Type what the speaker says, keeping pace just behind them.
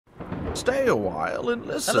Stay a while and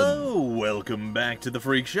listen. Hello, welcome back to the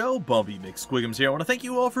Freak Show. Bumpy McSquigums here. I want to thank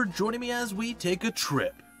you all for joining me as we take a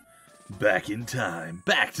trip back in time,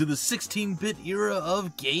 back to the 16-bit era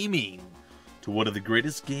of gaming, to one of the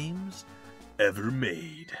greatest games ever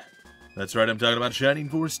made. That's right, I'm talking about Shining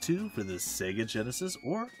Force 2 for the Sega Genesis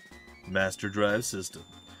or Master Drive system.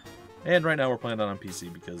 And right now we're playing that on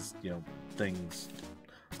PC because, you know, things.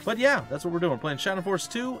 But yeah, that's what we're doing. We're playing Shining Force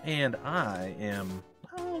 2, and I'm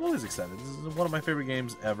always excited. This is one of my favorite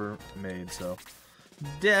games ever made, so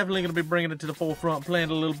definitely going to be bringing it to the forefront, playing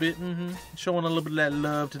it a little bit, showing a little bit of that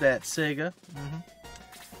love to that Sega.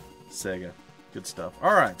 Sega. Good stuff.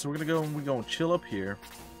 Alright, so we're going to go and chill up here.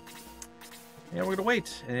 And we're going to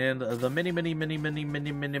wait. And the many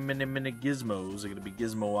gizmos are going to be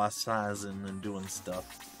gizmo-sizing and doing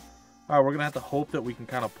stuff. Alright, we're going to have to hope that we can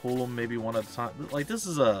kind of pull them maybe one at a time. Like, this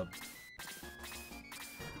is a...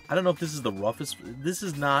 I don't know if this is the roughest... This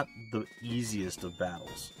is not the easiest of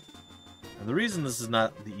battles. And the reason this is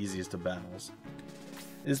not the easiest of battles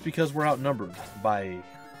is because we're outnumbered by,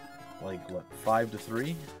 like, what, 5 to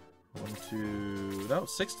 3?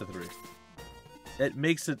 6 to 3. It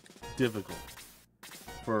makes it difficult,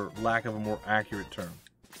 for lack of a more accurate term.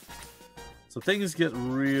 So things get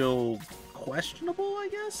real questionable, I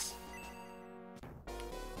guess?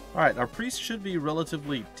 Alright, our priest should be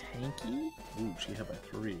relatively tanky. Ooh, she hit by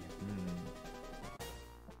 3.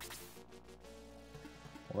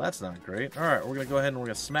 Well, that's not great. Alright, we're going to go ahead and we're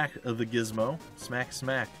going to smack the gizmo. Smack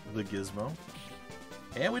the gizmo.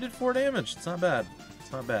 And we did 4 damage. It's not bad.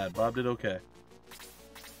 It's not bad. Bob did okay.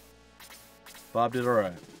 Bob did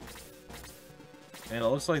alright. And it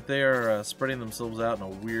looks like they are spreading themselves out in a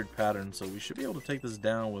weird pattern, so we should be able to take this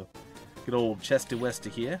down with good old Chesty Westy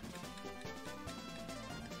here.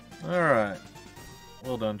 Alright.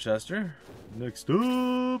 Well done, Chester. Next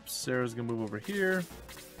up, Sarah's going to move over here.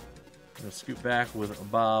 I'm going to scoot back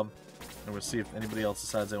with Bob, and we'll see if anybody else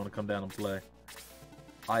decides they want to come down and play.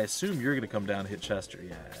 I assume you're going to come down and hit Chester.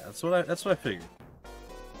 Yeah, that's what I figured.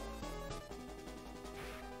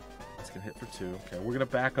 That's going to hit for 2. Okay, we're going to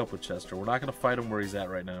back up with Chester. We're not going to fight him where he's at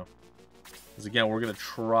right now. Because again, we're going to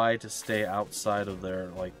try to stay outside of their,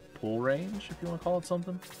 like, pull range, if you want to call it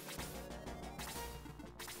something.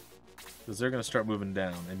 Because they're going to start moving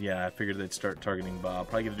down. And yeah, I figured they'd start targeting Bob.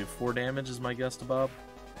 Probably going to do 4 damage is my guess to Bob.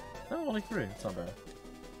 No, only 3. It's not bad.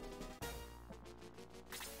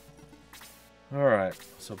 Alright,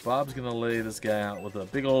 so Bob's going to lay this guy out with a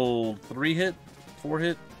big old 3-hit,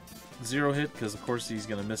 4-hit, 0-hit, because of course he's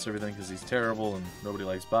going to miss everything because he's terrible and nobody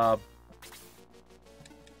likes Bob.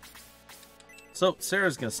 So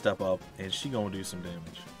Sarah's going to step up and she's going to do some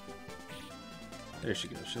damage. There she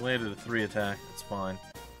goes. She landed a 3 attack. That's fine.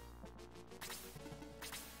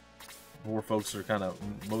 More folks are kind of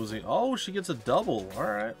moseying. Oh, she gets a double.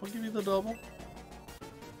 Alright, we'll give you the double.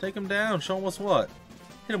 Take him down. Show him what's what.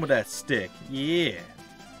 Hit him with that stick. Yeah.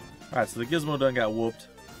 Alright, so the gizmo done got whooped.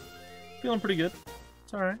 Feeling pretty good.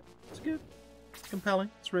 It's alright. It's good. It's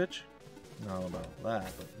compelling. It's rich. Not about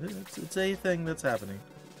that, but it's a thing that's happening.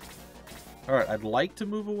 Alright, I'd like to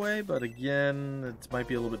move away, but again, it might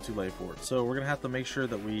be a little bit too late for it. So we're going to have to make sure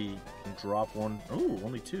that we can drop one. Ooh,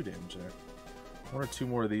 only 2 damage there. 1 or 2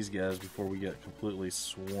 more of these guys before we get completely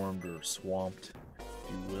swarmed or swamped, if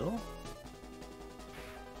you will.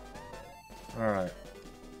 Alright.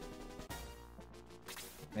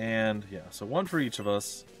 And, yeah, so 1 for each of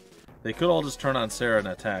us. They could all just turn on Sarah and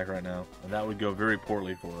attack right now, and that would go very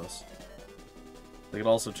poorly for us. They could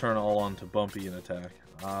also turn all on to Bumpy and attack.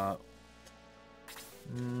 I'm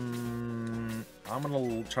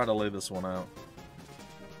going to try to lay this one out.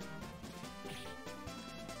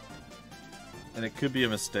 And it could be a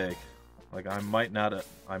mistake. Like I might not have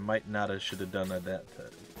should have done that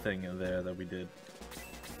thing in there that we did.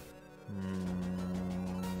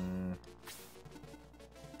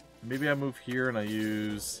 Maybe I move here and I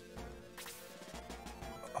use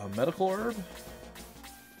a medical herb.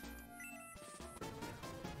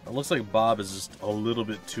 It looks like Bob is just a little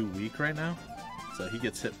bit too weak right now, so he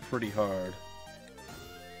gets hit pretty hard.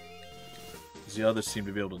 The others seem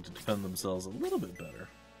to be able to defend themselves a little bit better.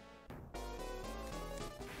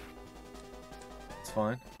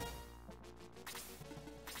 Fine.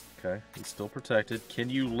 Okay, he's still protected. Can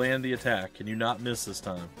you land the attack? Can you not miss this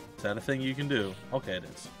time? Is that a thing you can do? Okay, it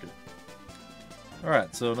is. Good.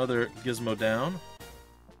 Alright, so another gizmo down.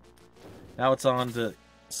 Now it's on to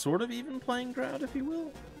sort of even playing ground, if you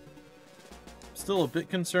will. Still a bit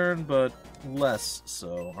concerned, but less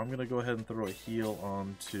so. I'm going to go ahead and throw a heal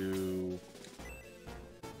onto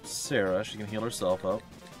Sarah. She can heal herself up.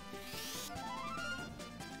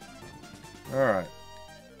 Alright.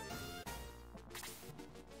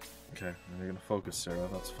 Okay, you're gonna focus, Sarah.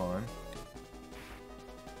 That's fine.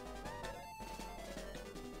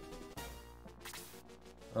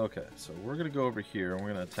 Okay, so we're gonna go over here and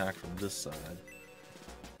we're gonna attack from this side.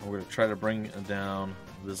 And we're gonna try to bring down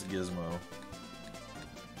this Gizmo.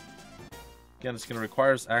 Again, it's gonna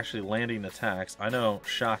require us actually landing attacks. I know,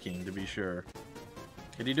 shocking to be sure.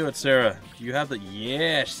 Can you do it, Sarah? Do you have the...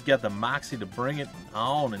 Yeah, she's got the moxie to bring it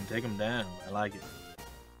on and take him down. I like it.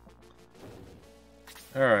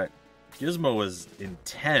 Alright. Gizmo is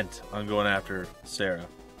intent on going after Sarah.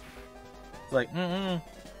 It's like, no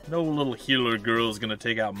little healer girl's gonna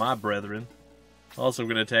take out my brethren. Also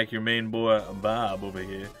gonna attack your main boy, Bob, over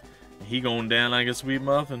here. And he going down like a sweet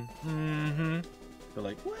muffin. They're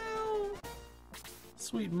like, well...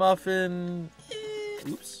 Sweet muffin...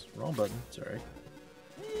 Oops, wrong button. Sorry.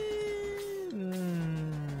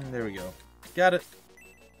 There we go. Got it.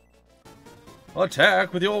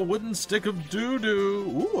 Attack with your wooden stick of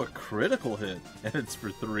doo-doo. Ooh, a critical hit. And it's for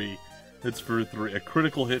 3. It's for 3. A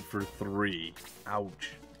critical hit for 3.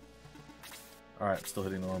 Ouch. Alright, I'm still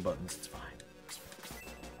hitting the wrong buttons. It's fine. It's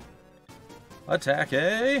fine. Attack,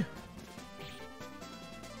 eh?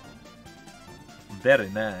 Very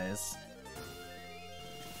nice.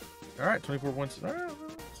 Alright, 24 points. Alright,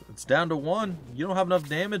 it's down to 1. You don't have enough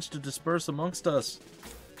damage to disperse amongst us.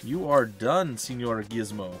 You are done, Senor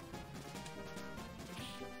Gizmo.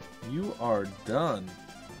 You are done.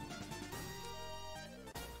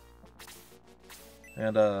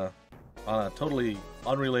 And on a totally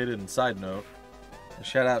unrelated and side note, a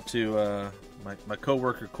shout out to my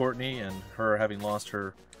co-worker Courtney and her having lost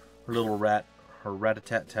her little rat, her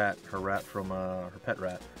rat-a-tat-tat, her rat from her pet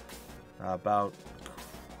rat, about,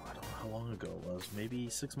 I don't know how long ago it was, maybe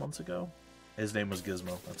 6 months ago? His name was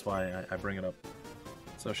Gizmo, that's why I bring it up.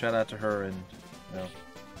 So shout out to her, and, you know,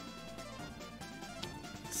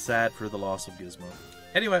 sad for the loss of Gizmo.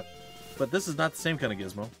 Anyway, but this is not the same kind of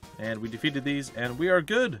Gizmo, and we defeated these, and we are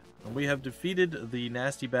good. And we have defeated the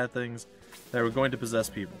nasty bad things that were going to possess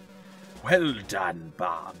people. Well done,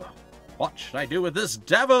 Bob. What should I do with this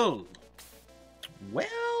devil? Well,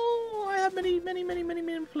 I have many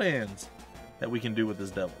plans that we can do with this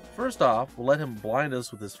devil. First off, we'll let him blind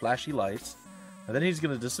us with his flashy lights, and then he's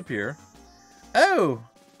going to disappear. Oh,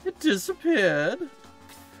 it disappeared.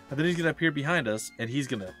 And then he's going to appear behind us, and he's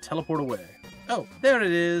going to teleport away. Oh, there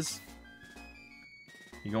it is.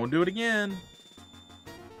 You're going to do it again.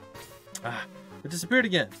 Ah, it disappeared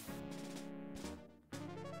again.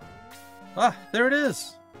 Ah, there it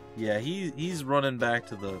is. Yeah, he's running back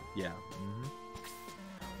to the... Yeah.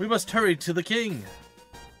 We must hurry to the king.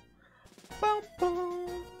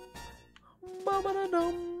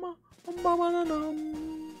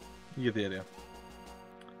 You get the idea.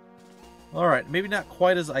 Alright, maybe not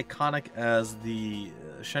quite as iconic as the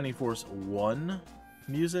Shining Force 1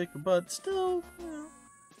 music, but still, you know,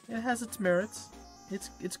 it has its merits.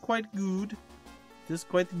 It's quite good. It's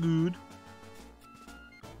quite good.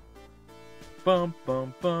 Bum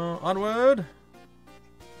bum bum. Onward!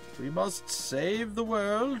 We must save the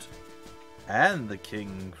world and the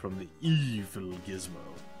king from the evil Gizmo.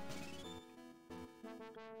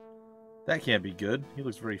 That can't be good. He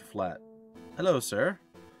looks very flat. Hello, sir.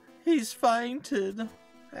 He's fainted.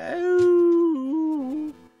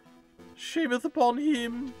 Oh, shameth upon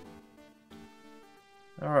him.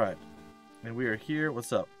 Alright. And we are here.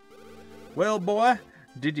 What's up? Well, boy,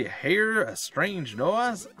 did you hear a strange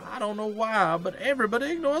noise? I don't know why, but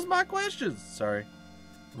everybody ignores my questions. Sorry.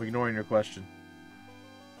 I'm ignoring your question.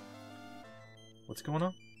 What's going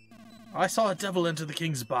on? I saw a devil enter the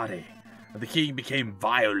king's body, and the king became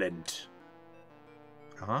violent.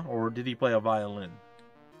 Or did he play a violin?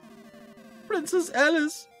 Princess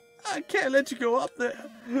Alice, I can't let you go up there.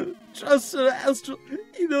 Trust Sir Astral.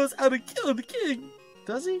 He knows how to kill the king.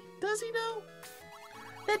 Does he? Does he know?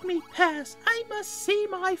 Let me pass. I must see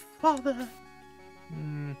my father.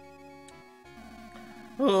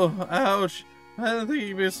 Oh, ouch. I didn't think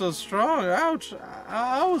he'd be so strong. Ouch.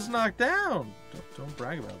 I was knocked down. Don't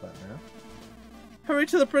brag about that, man. Hurry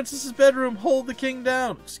to the princess's bedroom. Hold the king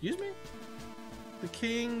down. Excuse me? The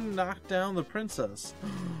king knocked down the princess.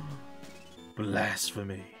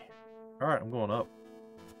 Blasphemy. Alright, I'm going up.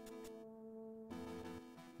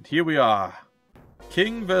 And here we are.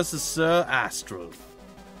 King versus Sir Astral.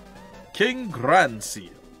 King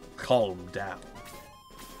Grandseal, calm down.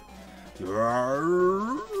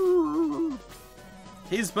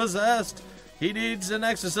 He's possessed. He needs an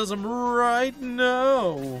exorcism right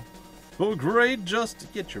now. Oh, great,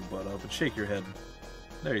 just get your butt up and shake your head.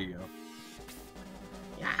 There you go.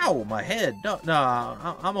 Ow, my head. No,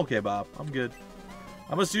 I'm okay, Bob. I'm good.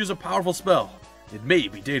 I must use a powerful spell. It may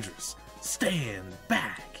be dangerous. Stand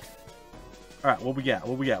back. Alright, what we got?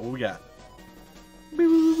 What we got? What we got?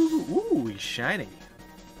 Ooh, he's shiny.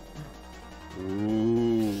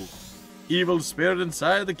 Ooh. Evil spirit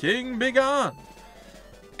inside the king, be gone.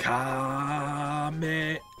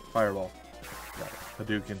 Kame. Fireball. Got it.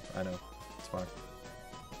 Hadouken. I know. It's fine.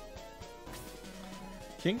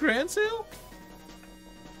 King Grandseal?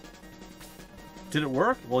 Did it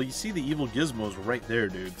work? Well, you see the evil Gizmo's right there,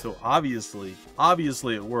 dude. So obviously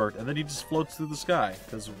it worked. And then he just floats through the sky.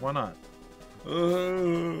 Because why not?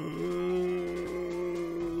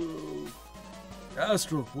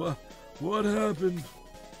 Astral, what happened?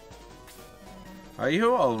 Are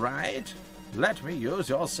you alright? Let me use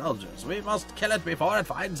your soldiers. We must kill it before it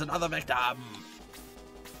finds another victim.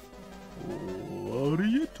 What are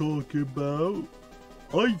you talking about?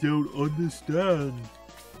 I don't understand.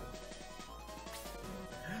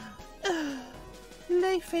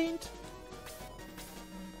 Lay faint.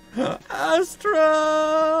 Astra!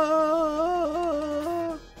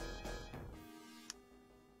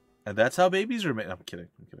 And that's how babies are made. I'm kidding.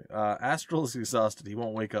 Astral is exhausted. He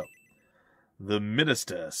won't wake up. The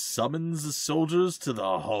minister summons the soldiers to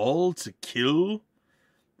the hall to kill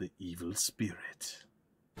the evil spirit.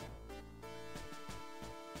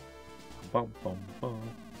 Bum, bum, bum.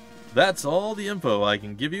 That's all the info I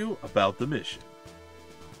can give you about the mission.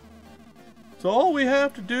 So all we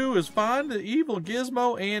have to do is find the evil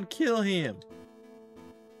Gizmo and kill him.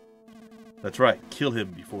 That's right, kill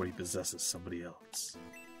him before he possesses somebody else.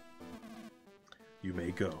 You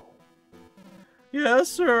may go. Yes,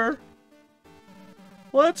 sir.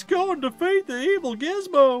 Let's go and defeat the evil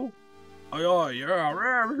Gizmo. Oh,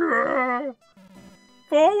 yeah.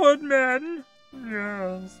 Forward, men.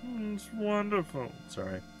 Yes, it's wonderful.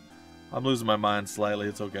 Sorry. I'm losing my mind slightly.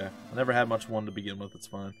 It's okay. I never had much one to begin with. It's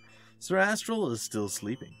fine. Sir Astral is still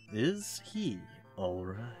sleeping. Is he all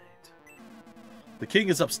right? The king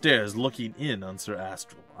is upstairs looking in on Sir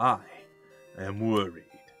Astral. I am worried.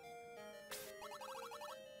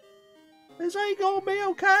 Is he gonna be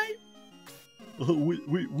okay?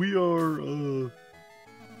 We are,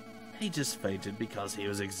 He just fainted because he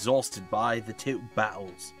was exhausted by the two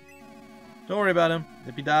battles. Don't worry about him.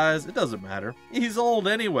 If he dies, it doesn't matter. He's old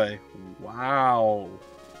anyway. Wow.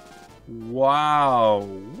 Wow.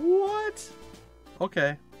 What?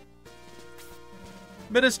 Okay.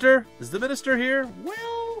 Minister? Is the minister here?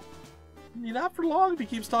 Well, not for long if he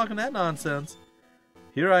keeps talking that nonsense.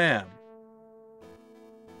 Here I am.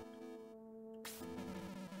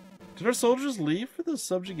 Did our soldiers leave for the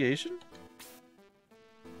subjugation?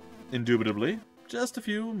 Indubitably. Just a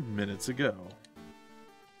few minutes ago.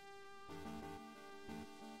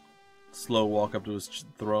 Slow walk up to his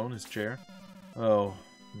throne, his chair. Oh.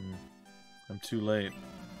 I'm too late.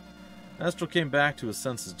 Astral came back to his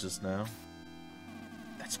senses just now.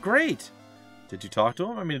 That's great! Did you talk to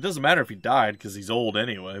him? I mean, it doesn't matter if he died, because he's old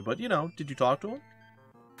anyway, but, you know, did you talk to him?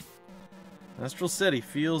 Astral said he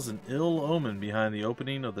feels an ill omen behind the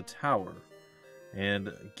opening of the tower.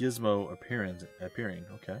 And Gizmo appearing.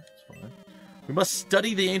 Okay, that's fine. We must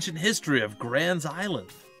study the ancient history of Grand's Island.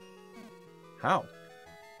 How?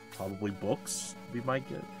 Probably books, we might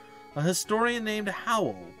get. A historian named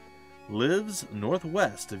Hawel lives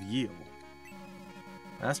northwest of Yale.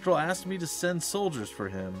 Astral asked me to send soldiers for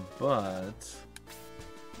him, but...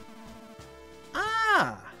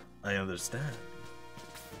 Ah! I understand.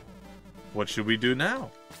 What should we do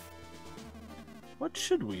now? What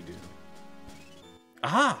should we do?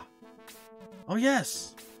 Ah! Oh,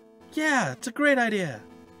 yes! Yeah, it's a great idea!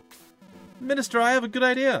 Minister, I have a good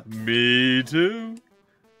idea! Me too!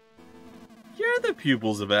 You're the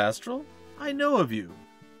pupils of Astral. I know of you,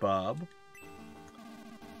 Bob.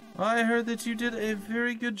 I heard that you did a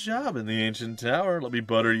very good job in the ancient tower. Let me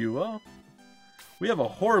butter you up. We have a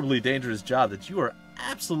horribly dangerous job that you are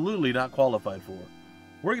absolutely not qualified for.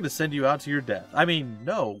 We're going to send you out to your death. I mean,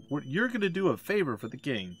 no, you're going to do a favor for the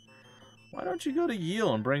king. Why don't you go to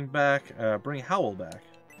Yale and bring Hawel back?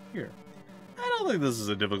 Here. I don't think this is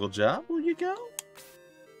a difficult job. Will you go?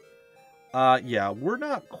 Yeah, we're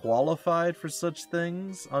not qualified for such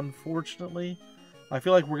things, unfortunately. I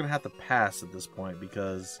feel like we're going to have to pass at this point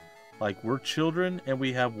because, like, we're children and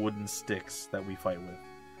we have wooden sticks that we fight with.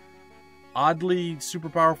 Oddly, super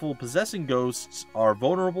powerful possessing ghosts are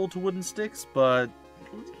vulnerable to wooden sticks, but,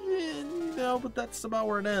 but that's about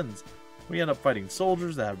where it ends. We end up fighting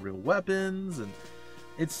soldiers that have real weapons, and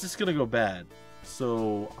it's just going to go bad.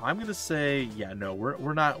 So, I'm going to say, yeah, no,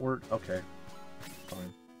 we're not, okay,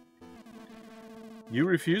 fine. You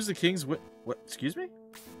refuse the king's what, excuse me?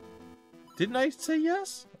 Didn't I say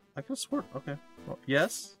yes? I could have sworn, okay. Well,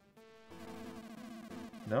 yes?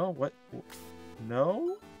 No, what?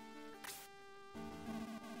 No?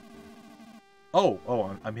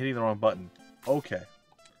 Oh, I'm hitting the wrong button. Okay.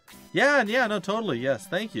 Yeah, no, totally, yes,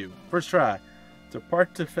 thank you. First try.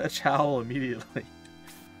 Depart to fetch Hawel immediately.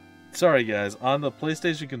 Sorry, guys. On the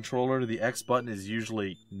PlayStation controller, the X button is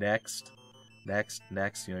usually next.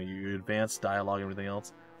 You know, you advance dialogue and everything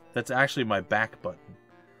else. That's actually my back button.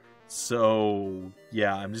 So,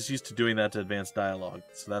 yeah, I'm just used to doing that to advance dialogue.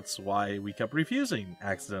 So that's why we kept refusing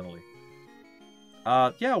accidentally.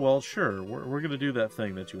 Yeah, well, sure. We're gonna do that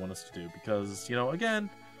thing that you want us to do. Because, you know, again,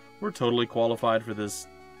 we're totally qualified for this,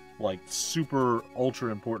 like, super,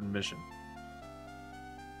 ultra important mission.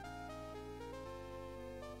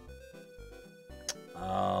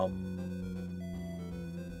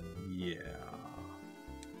 Yeah.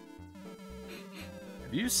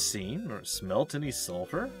 Have you seen or smelt any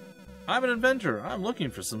sulfur? I'm an inventor. I'm looking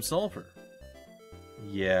for some sulfur.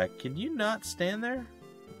 Yeah, can you not stand there?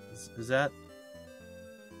 Is that...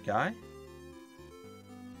 guy?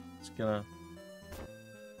 It's gonna...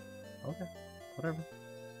 okay, whatever.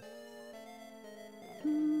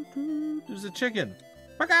 There's a chicken.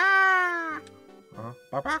 Baka!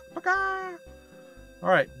 Baka!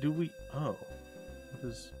 Alright, do we... oh.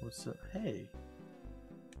 What's that? Hey.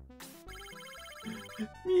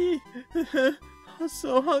 Me. I'm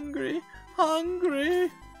so hungry.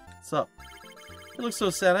 What's up? He looks so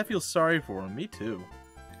sad. I feel sorry for him. Me too.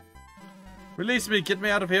 Release me. Get me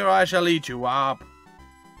out of here or I shall eat you up.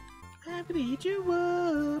 I'm gonna eat you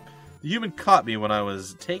up. The human caught me when I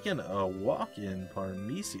was taking a walk in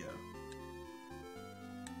Parmesia.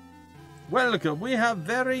 Welcome. We have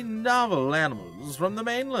very novel animals from the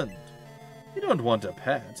mainland. You don't want a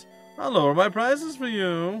pet. I'll lower my prices for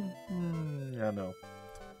you. Yeah, no.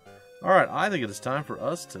 Alright, I think it is time for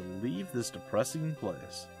us to leave this depressing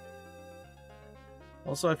place.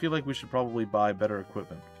 Also, I feel like we should probably buy better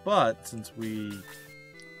equipment. But, since we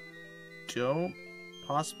don't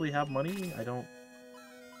possibly have money, I don't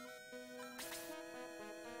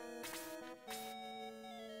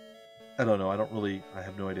know, I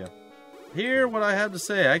have no idea. Hear what I have to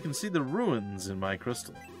say. I can see the ruins in my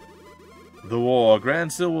crystal. The war,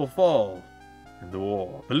 Grand Seal will fall. In the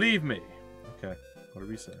war. Believe me. Okay, what did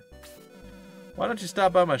we say? Why don't you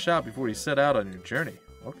stop by my shop before you set out on your journey?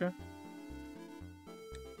 Okay.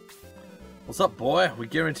 What's up, boy? We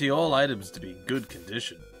guarantee all items to be in good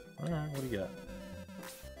condition. Alright, what do you got?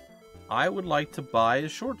 I would like to buy a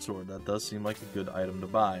short sword. That does seem like a good item to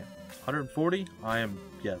buy. 140?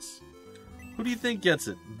 Yes. Who do you think gets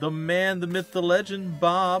it? The man, the myth, the legend,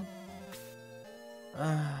 Bob.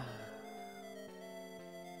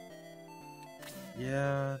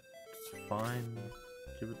 Yeah, it's fine.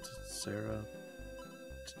 Give it to Sarah.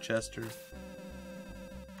 To Chester.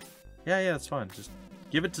 Yeah, it's fine. Just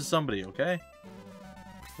give it to somebody, okay?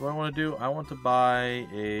 What do I want to do? I want to buy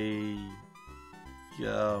a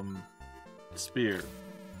spear.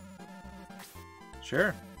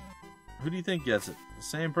 Sure. Who do you think gets it? The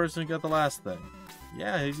same person who got the last thing.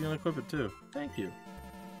 Yeah, he's gonna equip it too. Thank you.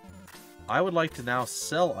 I would like to now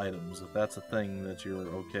sell items if that's a thing that you're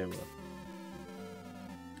okay with.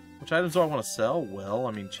 Which items do I want to sell? Well,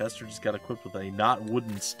 I mean, Chester just got equipped with a not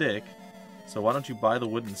wooden stick. So why don't you buy the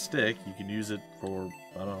wooden stick? You can use it for,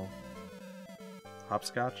 I don't know,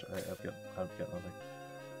 hopscotch? I've got nothing.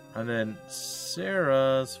 And then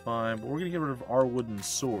Sarah's fine, but we're going to get rid of our wooden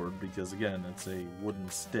sword because, again, it's a wooden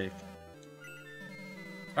stick.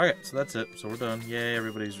 Okay, so that's it. So we're done. Yay,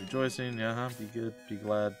 everybody's rejoicing. Be good, be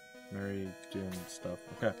glad, merry, doing stuff.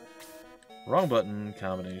 Okay. Wrong button,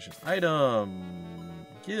 combination. Item.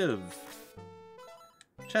 Give.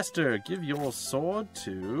 Chester, give your sword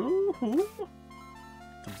to who?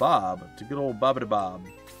 To Bob. To good old Bobbity Bob.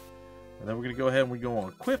 And then we're going to go ahead and we're going to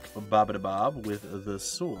equip Bobbity Bob with the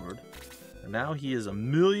sword. And now he is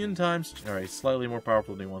 1,000,000 times, alright, slightly more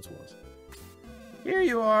powerful than he once was. Here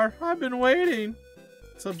you are. I've been waiting.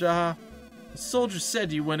 What's up, Jaha? The soldier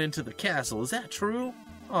said you went into the castle. Is that true?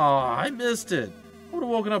 Aw, I missed it. I would have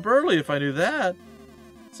woken up early if I knew that.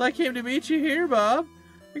 So I came to meet you here, Bob.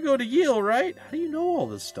 You're going to Yale, right? How do you know all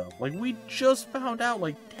this stuff? Like, we just found out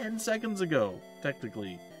like 10 seconds ago,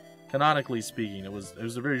 technically. Canonically speaking, it was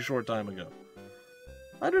a very short time ago.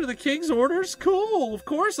 Under the king's orders? Cool. Of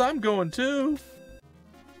course I'm going too.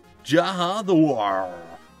 Jaha the War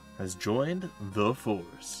has joined the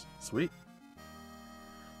force. Sweet.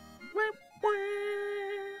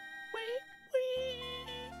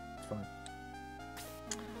 It's fine.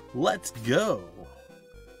 Let's go.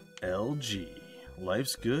 LG.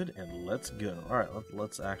 Life's good and let's go. Alright,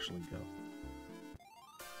 let's actually go.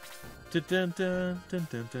 And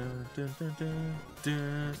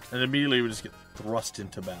immediately we just get thrust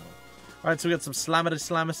into battle. Alright, so we got some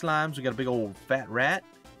slimes. We got a big old fat rat.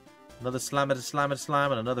 Another slime,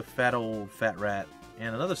 and another fat old fat rat,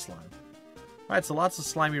 and another slime. Alright, so lots of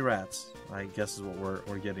slimy rats, I guess is what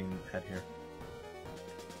we're getting at here.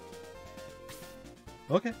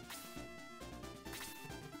 Okay.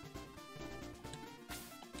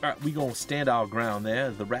 Alright, we gonna stand our ground there.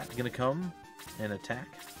 Is the rat gonna come and attack?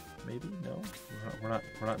 Maybe? No? We're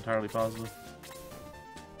not entirely positive.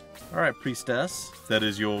 Alright, priestess. If that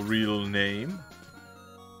is your real name.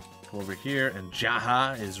 Come over here, and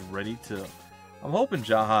Jaha is ready to... I'm hoping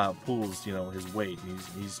Jaha pulls, you know, his weight.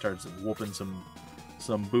 He starts whooping some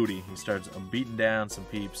booty. He starts beating down some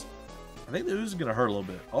peeps. I think the ooze is gonna hurt a little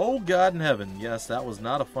bit. Oh God in heaven! Yes, that was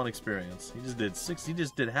not a fun experience. He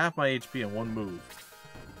just did half my HP in one move.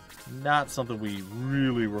 Not something we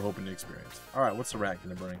really were hoping to experience. All right, what's the rat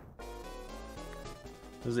gonna bring?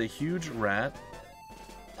 There's a huge rat.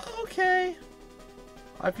 Okay.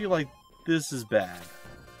 I feel like this is bad.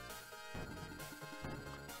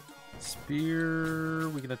 Spear,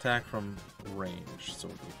 we can attack from range, so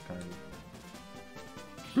we'll kind of...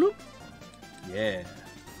 Bloop! Yeah.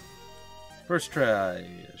 First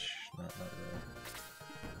try-ish. Not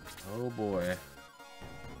really. Oh boy.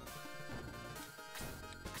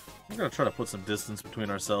 We're gonna try to put some distance between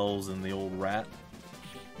ourselves and the old rat.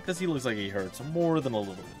 Because he looks like he hurts more than a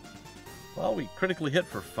little bit. Well, we critically hit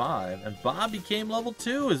for 5, and Bob became level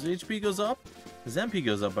 2. His HP goes up, his MP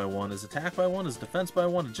goes up by 1, his attack by 1, his defense by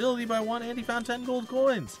 1, agility by 1, and he found 10 gold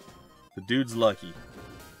coins. The dude's lucky.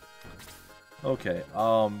 Okay,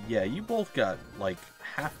 yeah, you both got, like,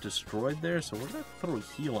 half destroyed there, so we're gonna throw a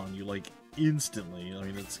heal on you, like, instantly. I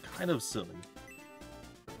mean, it's kind of silly.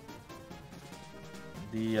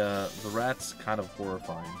 The rat's kind of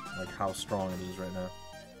horrifying, like, how strong it is right now.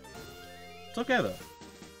 It's okay, though.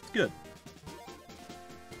 It's good.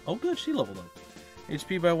 Oh, good, she leveled up.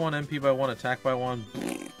 HP by 1, MP by 1, attack by 1,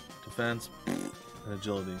 defense, and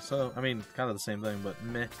agility. So, I mean, kind of the same thing, but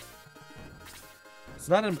meh. It's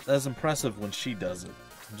not as impressive when she does it.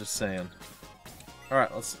 I'm just saying.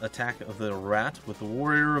 Alright, let's attack the rat with the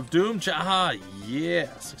Warrior of Doom. Jaha!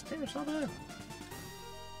 Yeah! 6 damage, not bad.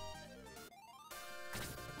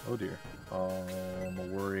 Oh dear. Oh,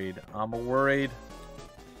 I'm worried. I'm worried.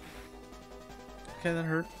 Okay, that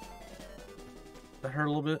hurt. That hurt a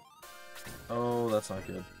little bit. Oh, that's not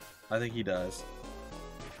good. I think he dies.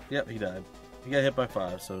 Yep, he died. He got hit by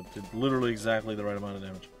 5, so did literally exactly the right amount of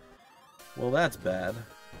damage. Well, that's bad.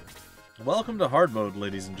 Welcome to hard mode,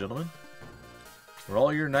 ladies and gentlemen. Where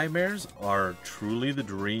all your nightmares are truly the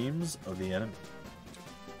dreams of the enemy.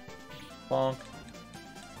 Bonk.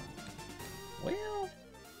 Well,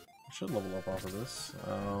 I should level up off of this.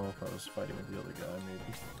 Oh, if I was fighting with the other guy,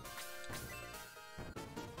 maybe.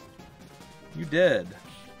 You dead.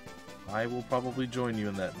 I will probably join you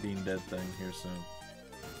in that being dead thing here soon.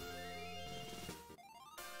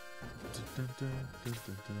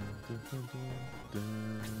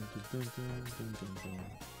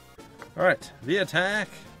 Alright, the attack!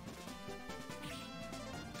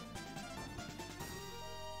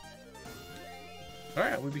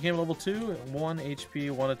 Alright, we became level 2, 1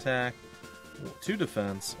 HP, 1 attack, 2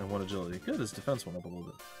 defense, and 1 agility. Good, his defense went up a little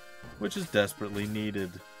bit. Which is desperately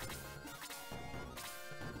needed.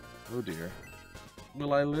 Oh dear.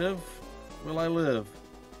 Will I live? Will I live?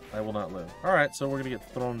 I will not live. Alright, so we're gonna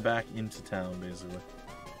get thrown back into town, basically.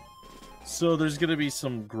 So there's gonna be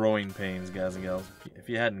some growing pains, guys and gals. If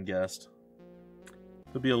you hadn't guessed.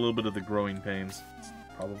 There'll be a little bit of the growing pains. It's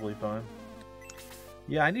probably fine.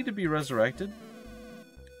 Yeah, I need to be resurrected.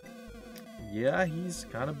 Yeah, he's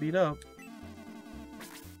kind of beat up.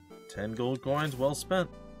 10 gold coins, well spent.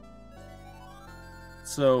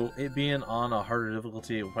 So, it being on a harder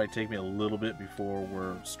difficulty, it will probably take me a little bit before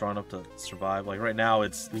we're strong enough to survive. Like, right now,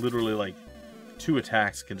 it's literally like 2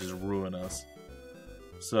 attacks can just ruin us.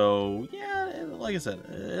 So, yeah, like I said,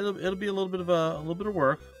 it'll be a little bit of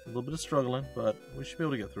work, a little bit of struggling, but we should be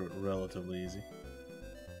able to get through it relatively easy.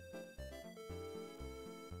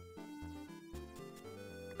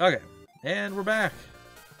 Okay, and we're back.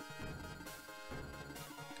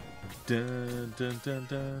 Dun dun dun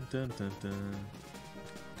dun dun dun dun.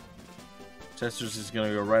 Chester's is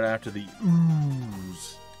gonna go right after the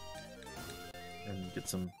ooze and get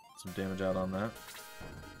some damage out on that.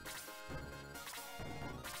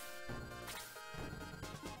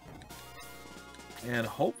 And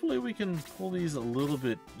hopefully we can pull these a little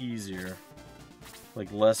bit easier,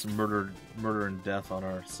 like less murder and death on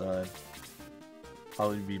our side.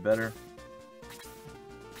 Probably be better.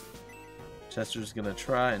 Chester's gonna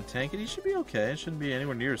try and tank it. He should be okay. It shouldn't be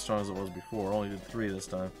anywhere near as strong as it was before. Only did 3 this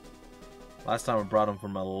time. Last time I brought him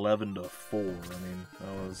from 11 to 4. I mean,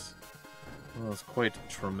 that was quite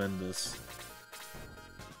tremendous.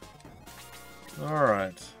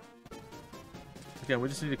 Alright. Again, we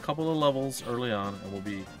just need a couple of levels early on, and we'll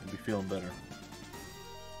be feeling better.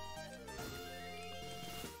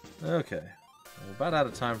 Okay. We're about out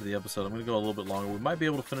of time for the episode. I'm going to go a little bit longer. We might be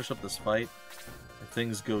able to finish up this fight if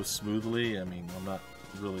things go smoothly. I mean, I'm not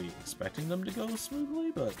really expecting them to go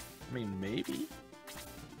smoothly, but, I mean, maybe.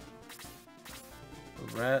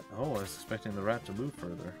 The rat... Oh, I was expecting the rat to move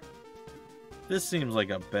further. This seems like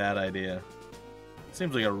a bad idea.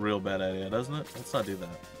 Seems like a real bad idea, doesn't it? Let's not do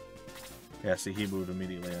that. Yeah, see, he moved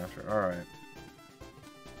immediately after. Alright.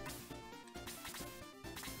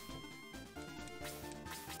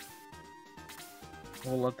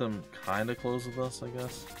 We'll let them kind of close with us, I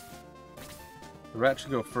guess. The rat should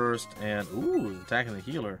go first, and... Ooh, attacking the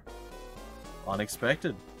healer.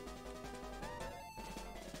 Unexpected.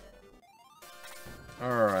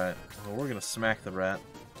 Alright. Well, we're gonna smack the rat.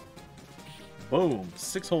 Boom!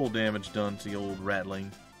 6 whole damage done to the old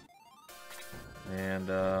ratling. And,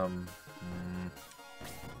 don't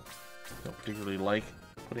particularly like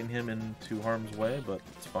putting him into harm's way, but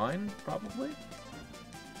it's fine, probably.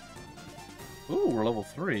 Ooh, we're level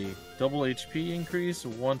 3. Double HP increase,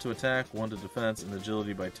 1 to attack, 1 to defense, and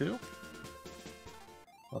agility by 2.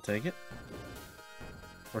 I'll take it.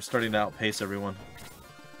 We're starting to outpace everyone.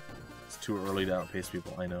 It's too early to outpace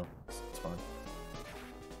people, I know. It's fine.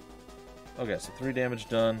 Okay, so 3 damage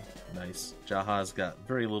done. Nice. Jaha's got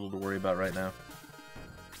very little to worry about right now.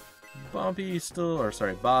 Bumpy still, or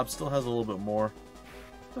sorry, Bob still has a little bit more. I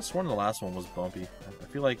could have sworn the last one was Bumpy. I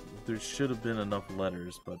feel like there should have been enough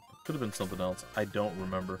letters, but it could have been something else. I don't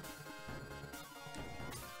remember.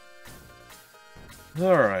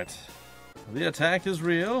 Alright. The attack is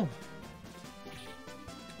real.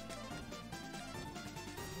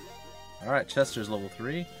 Alright, Chester's level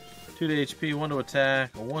 3. 2 to HP, 1 to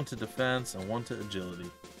attack, 1 to defense, and 1 to agility.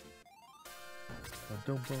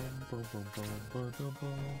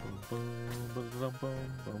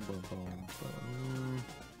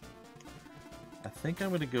 I think I'm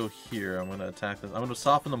going to go here. I'm going to attack this. I'm going to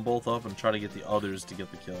soften them both up and try to get the others to get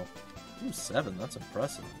the kill. Ooh, 7. That's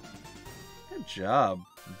impressive. Good job,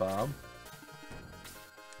 Bob.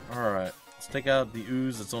 Alright. Let's take out the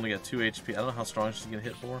ooze. It's only got 2 HP. I don't know how strong she's going to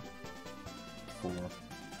hit for. 4.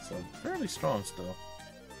 So, fairly strong still.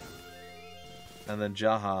 And then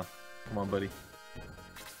Jaha. Come on, buddy.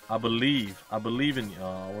 I believe in you.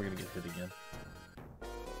 Oh, we're gonna get hit again.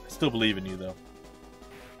 I still believe in you, though.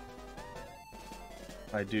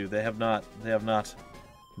 I do. They have not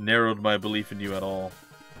narrowed my belief in you at all.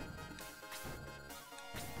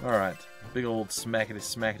 Alright. Big old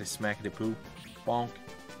smackety poo. Bonk.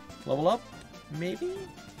 Level up? Maybe?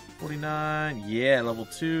 49. Yeah, level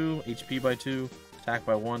 2. HP by 2. Attack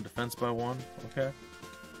by 1. Defense by 1. Okay.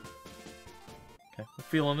 Okay. I'm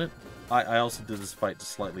feeling it. I also did this fight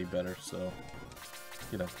just slightly better, so,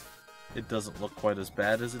 you know, it doesn't look quite as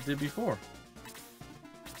bad as it did before.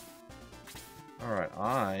 Alright,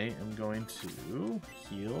 I am going to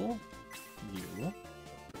heal you.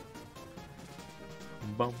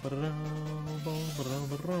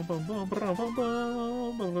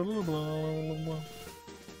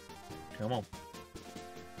 Come on.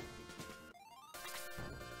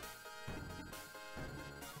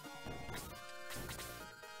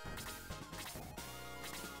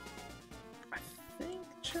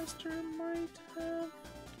 Chester might have...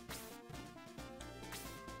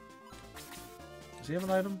 Does he have an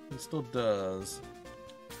item? He still does.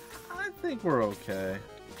 I think we're okay.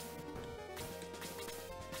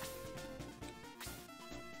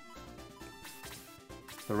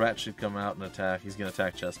 The rat should come out and attack. He's gonna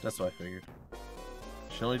attack Chester. That's what I figured.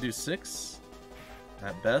 Should only do 6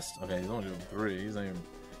 at best. Okay, he's only doing 3. He's not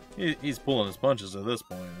even... He's pulling his punches at this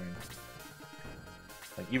point. I mean,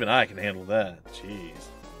 like, even I can handle that. Jeez.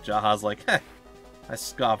 Jaha's like, heh, I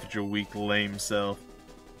scoff at your weak, lame self.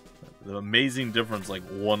 The amazing difference like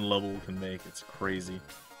 1 level can make. It's crazy.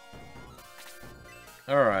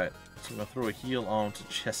 Alright, so I'm going to throw a heal onto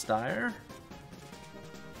Chester.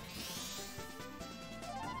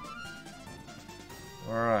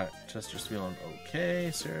 Alright, Chester's feeling okay.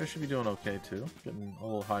 Sarah should be doing okay too. Getting a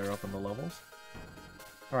little higher up in the levels.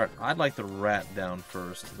 Alright, I'd like the rat down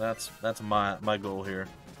first. That's my goal here.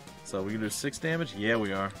 So we can do 6 damage? Yeah,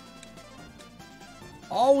 we are.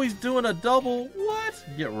 Always doing a double? What?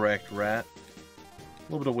 Get wrecked, rat. A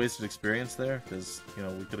little bit of wasted experience there, because, you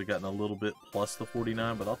know, we could have gotten a little bit plus the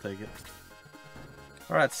 49, but I'll take it.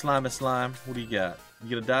 Alright, Slimy Slime, what do you got?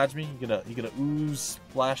 You gonna dodge me? You gonna ooze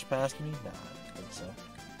splash past me? Nah, I don't think so.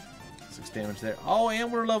 6 damage there. Oh,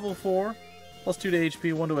 and we're level 4. Plus 2 to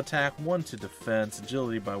HP, 1 to attack, 1 to defense,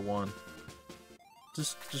 agility by 1.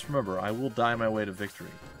 Just remember, I will die my way to victory.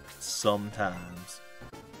 Sometimes.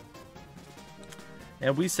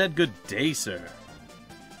 And we said good day, sir.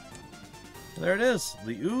 There it is.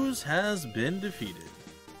 The ooze has been defeated.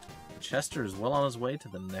 Chester is well on his way to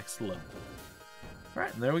the next level.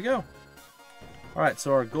 Alright, and there we go. Alright,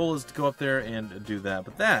 so our goal is to go up there and do that.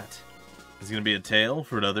 But that is going to be a tale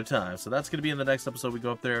for another time. So that's going to be in the next episode. We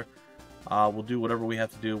go up there. We'll do whatever we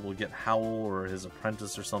have to do. We'll get Hawel or his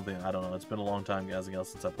apprentice or something. I don't know. It's been a long time, guys,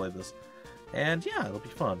 since I played this. And yeah, it'll be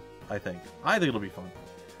fun, I think. I think it'll be fun.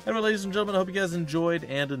 Anyway, ladies and gentlemen, I hope you guys enjoyed.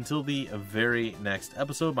 And until the very next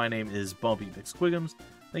episode, my name is Bumpy McSquigums.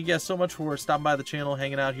 Thank you guys so much for stopping by the channel,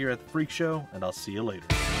 hanging out here at the Freak Show, and I'll see you later.